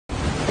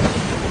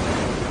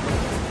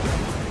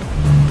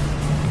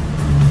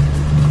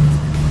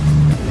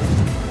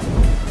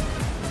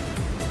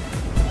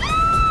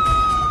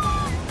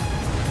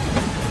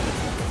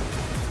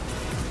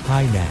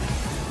Hainan.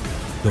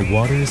 The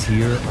waters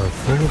here are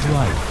full of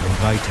life and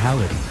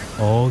vitality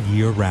all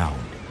year round.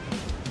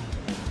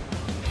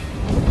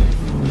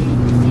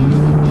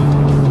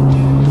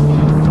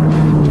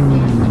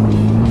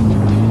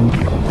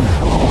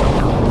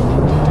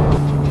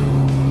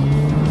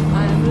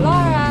 I'm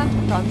Lara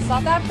from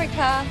South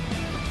Africa.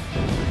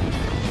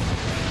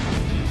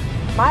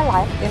 My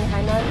life in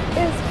Hainan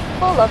is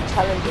full of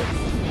challenges.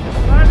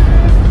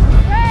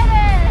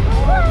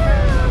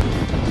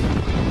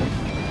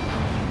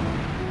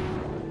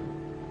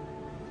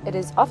 It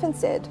is often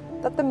said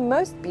that the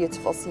most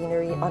beautiful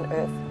scenery on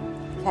Earth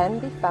can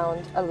be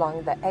found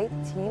along the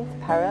 18th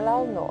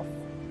parallel north.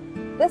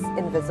 This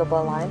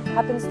invisible line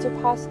happens to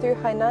pass through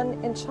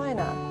Hainan in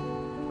China,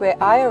 where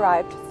I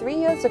arrived 3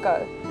 years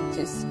ago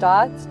to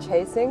start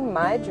chasing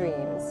my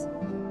dreams.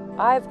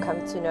 I've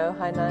come to know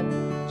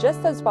Hainan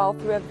just as well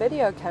through a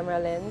video camera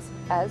lens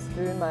as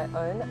through my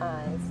own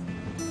eyes.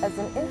 As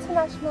an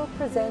international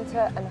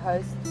presenter and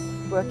host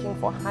working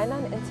for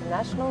Hainan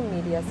International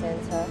Media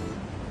Center,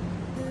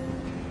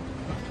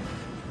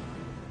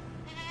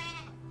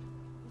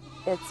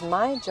 it's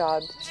my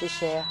job to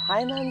share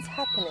Hainan's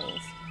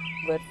happenings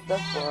with the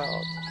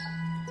world.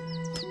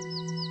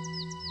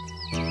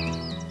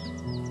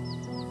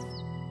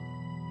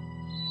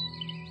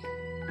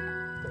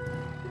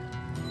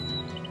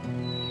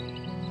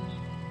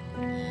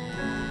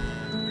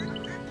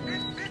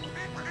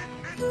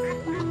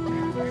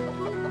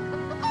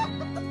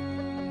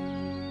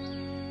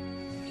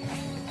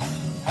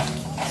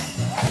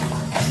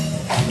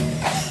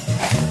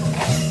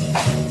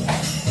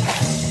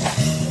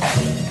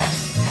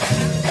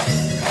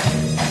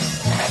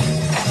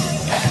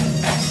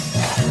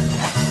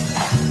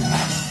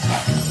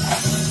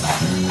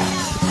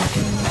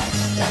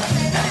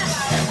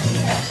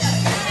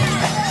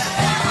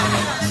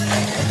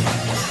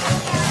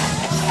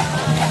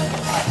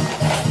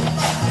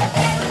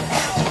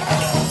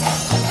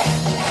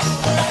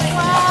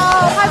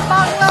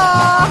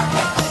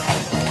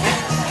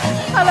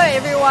 Hello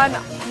everyone,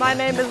 my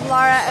name is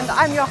Lara and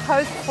I'm your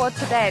host for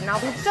today. Now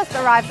we've just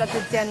arrived at the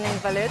GLOBALink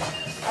village.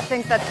 I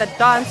think that the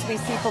dance we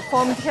see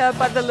performed here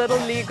by the little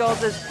Li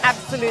girls is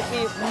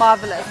absolutely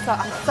marvelous. So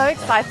I'm so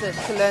excited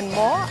to learn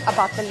more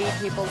about the Li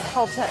people's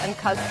culture and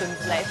customs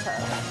later.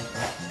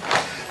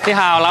 你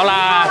好，劳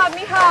拉。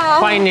你好。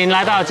欢迎您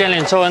来到尖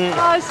岭村。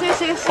好，谢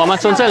谢。我们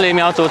村这里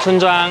苗族村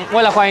庄，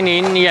为了欢迎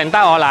您远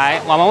道而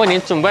来，我们为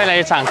您准备了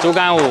一场竹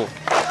竿舞，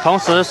同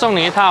时送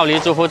您一套黎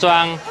族服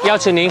装，邀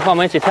请您和我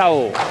们一起跳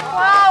舞。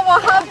哇，我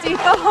好激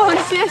动！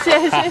谢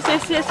谢，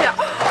谢谢，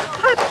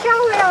太漂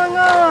亮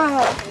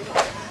了，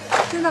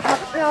真的好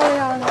漂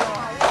亮啊！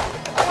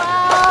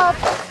哇！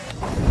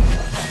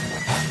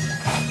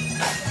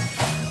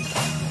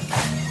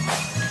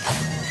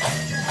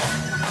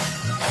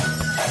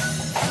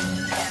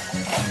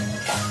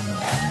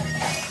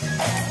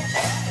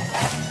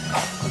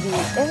 The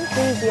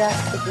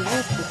enthusiastic Li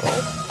people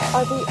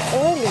are the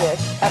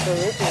earliest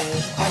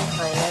Aborigines on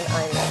Hainan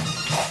Island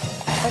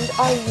and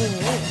are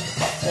unique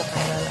to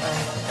Hainan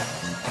Island.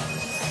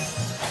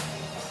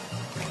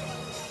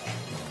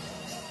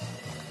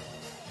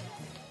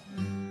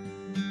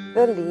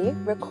 The Li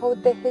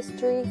record their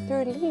history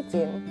through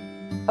Li-Din,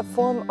 a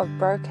form of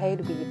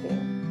brocade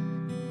weaving.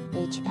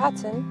 Each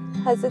pattern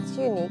has its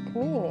unique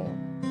meaning.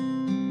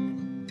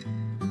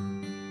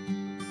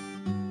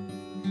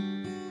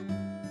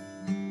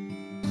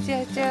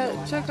 姐姐，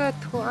这个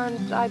图案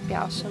代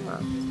表什么？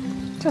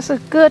这是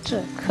鸽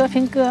子，和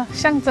平鸽，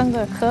象征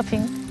着和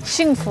平、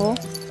幸福、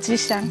吉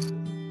祥。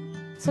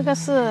这个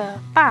是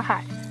大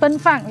海，奔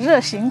放、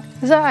热情、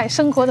热爱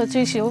生活的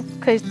追求，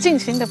可以尽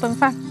情的奔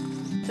放。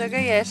这个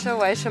也是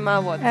为什么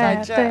我在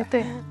这。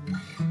对。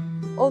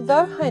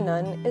Although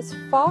Hainan is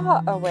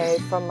far away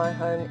from my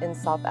home in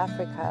South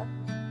Africa,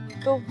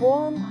 the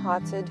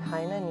warm-hearted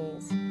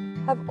Hainanese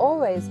have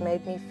always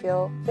made me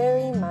feel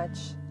very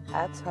much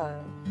at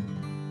home.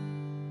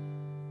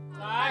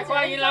 来，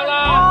欢迎劳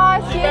拉！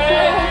谢谢，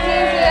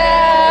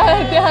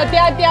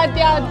掉，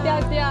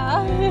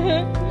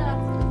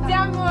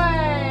姜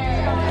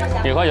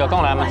伟，以后有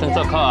空来我们村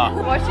做客啊！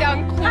我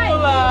想哭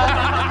了。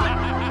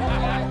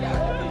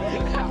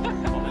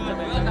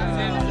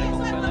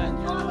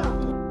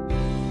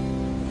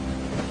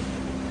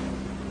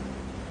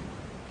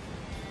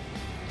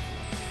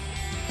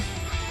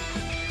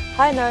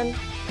Hainan,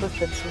 with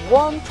its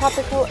warm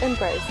tropical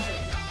embrace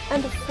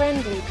and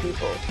friendly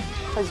people,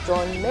 has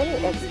drawn many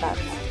expats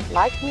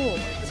like me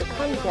to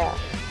come here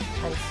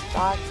and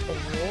start a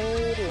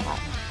new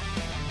life.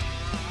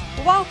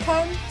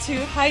 Welcome to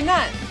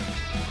Hainan.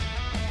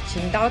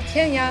 请到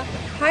天涯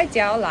海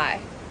角来。